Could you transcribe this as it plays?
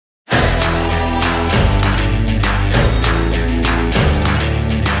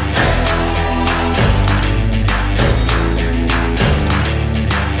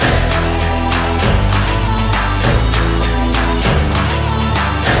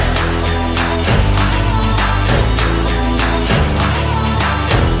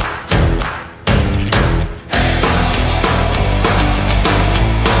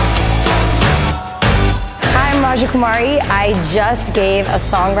Kumari. I just gave a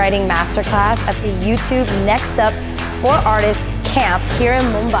songwriting masterclass at the YouTube NextUp for Artists camp here in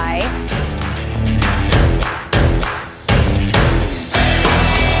Mumbai.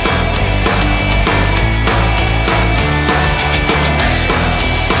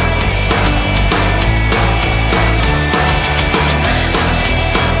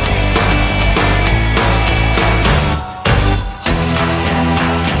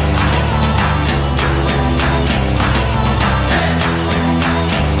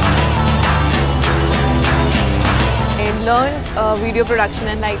 Learned video production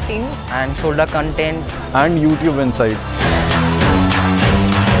and lighting and shoulder content and YouTube insights.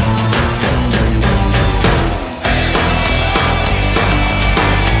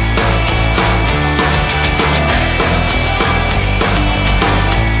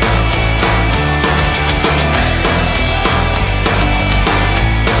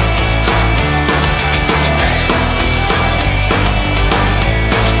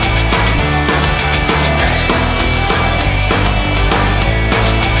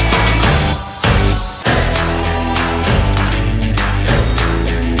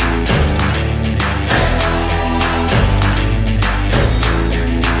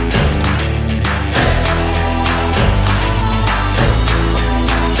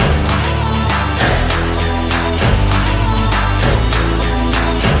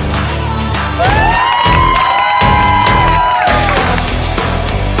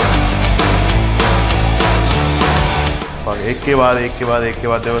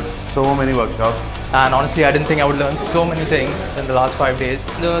 There were so many workshops. And honestly, I didn't think I would learn so many things in the last 5 days.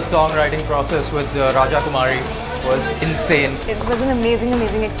 The songwriting process with Raja Kumari was insane. It was an amazing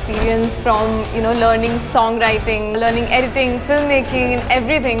experience from, learning songwriting, learning editing, filmmaking and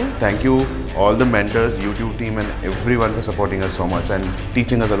everything. Thank you all the mentors, YouTube team and everyone for supporting us so much and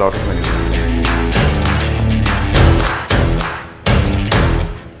teaching us a lot of many things.